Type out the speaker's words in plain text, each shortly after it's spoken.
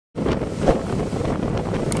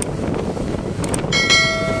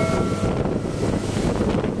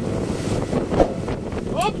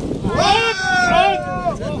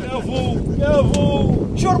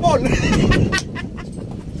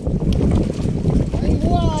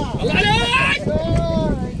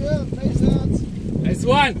Last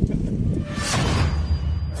one.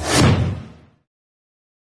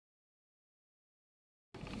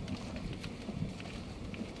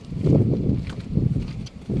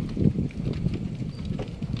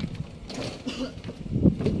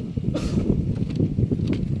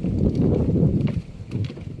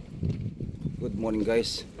 Good morning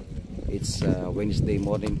guys, it's Wednesday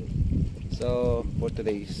morning. So for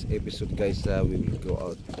today's episode guys, we will go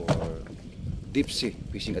out for deep sea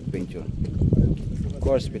fishing adventure, of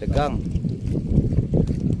course with a gang.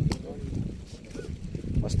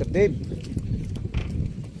 Master Dave,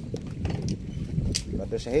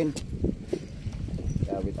 Brother Shahin,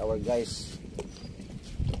 with our guys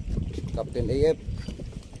Captain AF,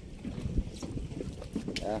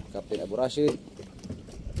 Captain Abu Rashid,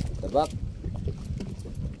 the back.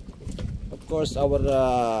 Of course,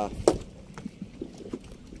 our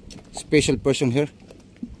special person here,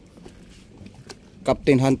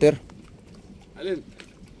 Captain Hunter. Alan,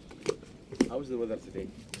 how's the weather today?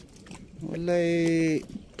 Well,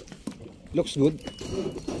 looks good.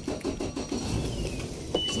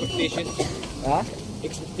 Expectation? Huh?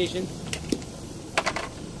 Expectation?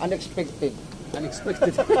 Unexpected.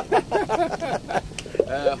 Unexpected.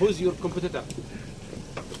 Who's your competitor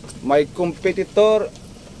My competitor,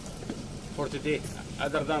 for today,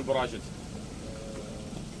 other than Barajit?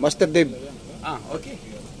 Master Dave. Okay.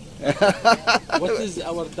 What is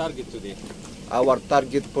our target today? Our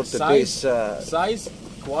target for today is size,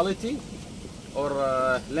 quality, or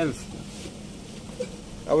length?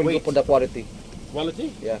 I will go for the quality.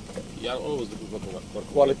 Quality? Yeah, You are always looking for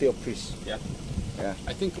quality of fish. Yeah. Yeah.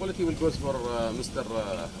 I think quality will go for Mr.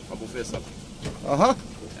 Abu Faisal. Yeah.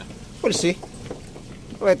 We'll see.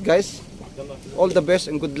 Alright guys, all the best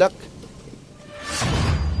and good luck.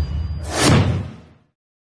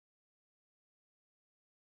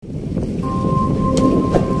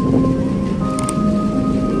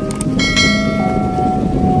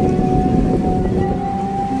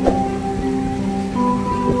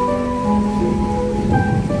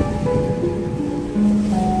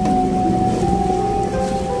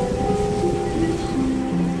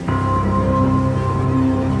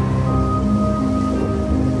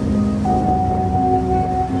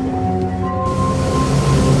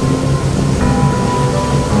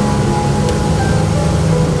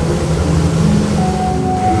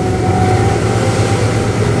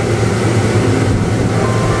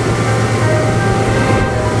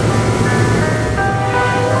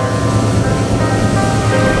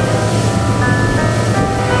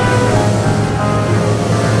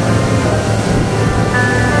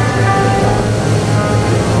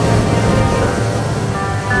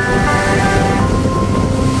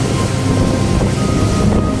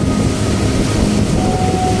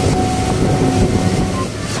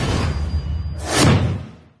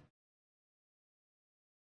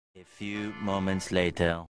 A few moments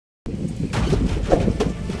later.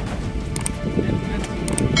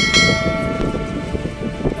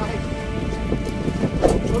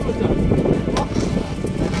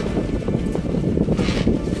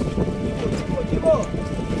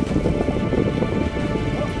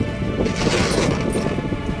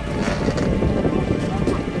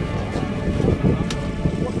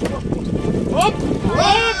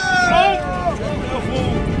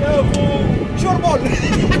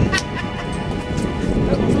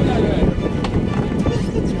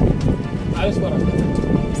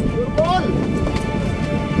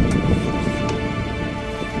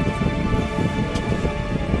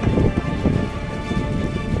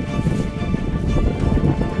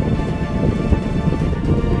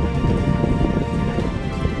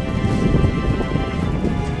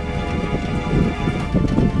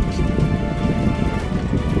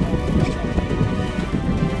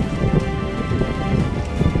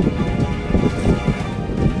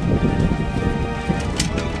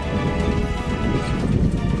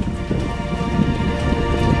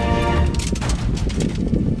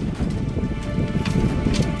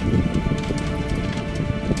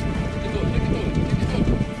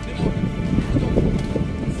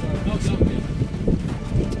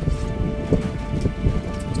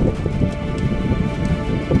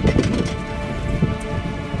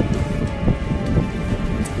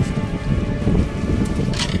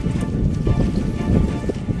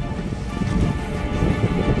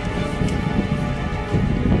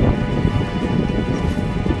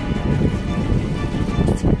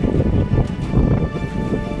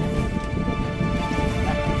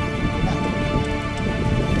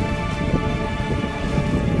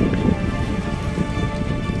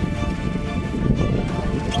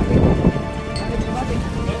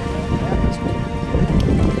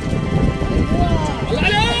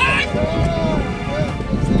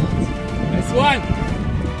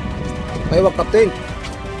 Ewa, Captain.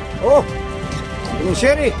 Oh, yung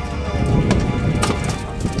sherry.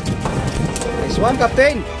 Nice one,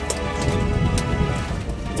 Captain.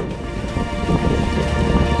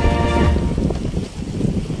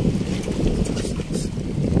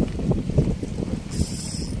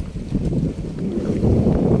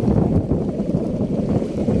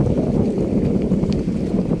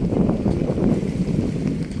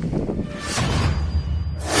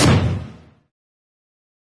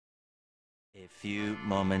 A few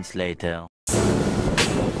moments later.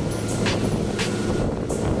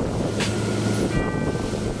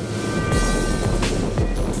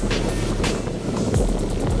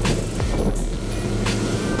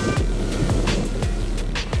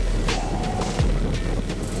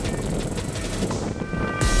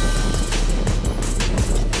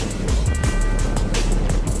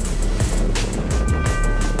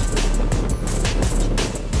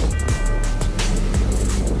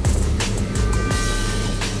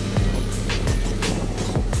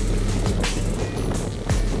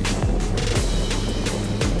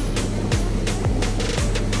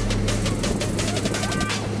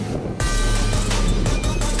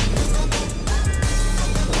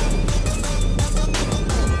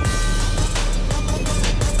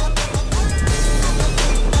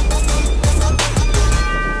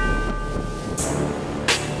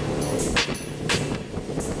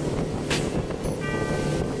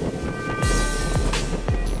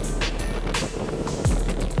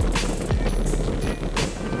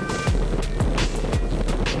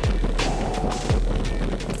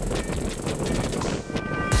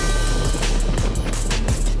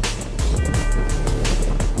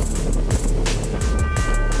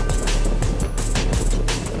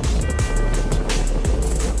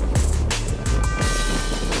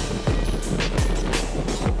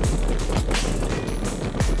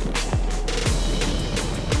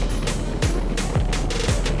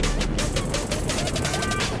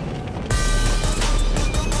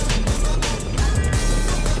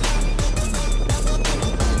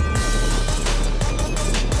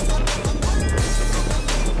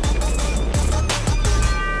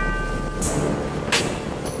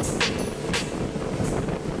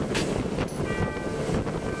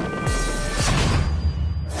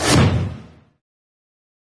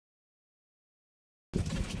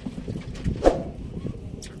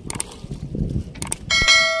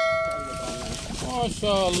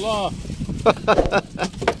 MashaAllah.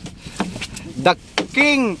 The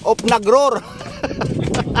king of Nagror.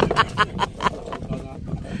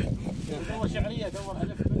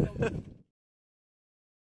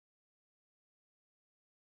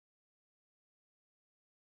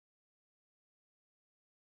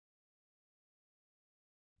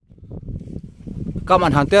 Come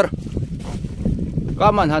on, Hunter.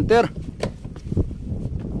 Come on, Hunter.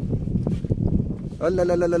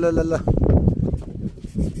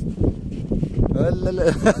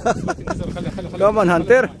 Come on,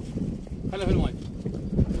 Hunter. خلها في الماء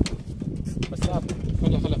بس خلها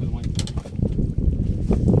في الماء.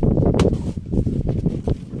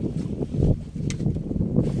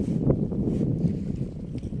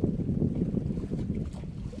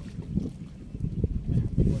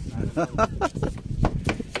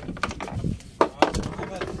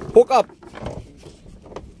 Hook up.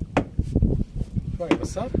 شوي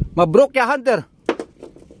بس صار. مبروك يا هانتر.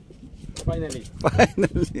 Finally.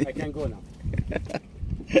 Finally. I can go now.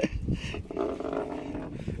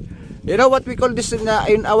 You know what we call this in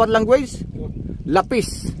our language?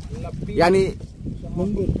 Lapis. Yani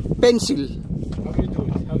pencil. How you do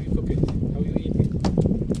it? How you cook it? How you eat it?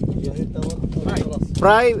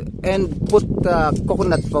 Fry and put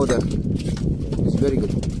coconut powder. It's very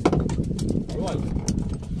good.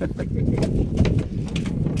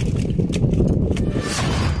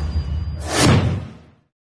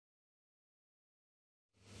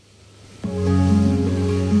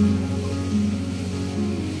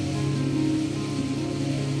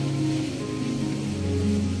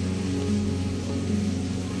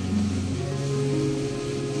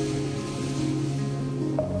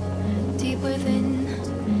 Within,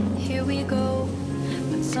 here we go,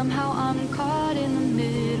 but somehow I'm caught in the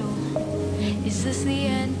middle. Is this the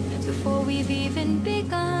end before we've even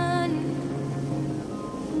begun?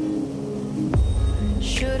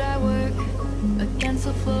 Should I work against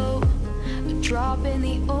the flow, a drop in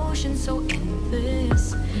the ocean so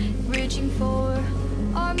endless, reaching for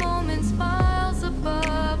our moments miles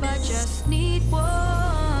above? I just need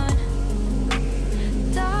one.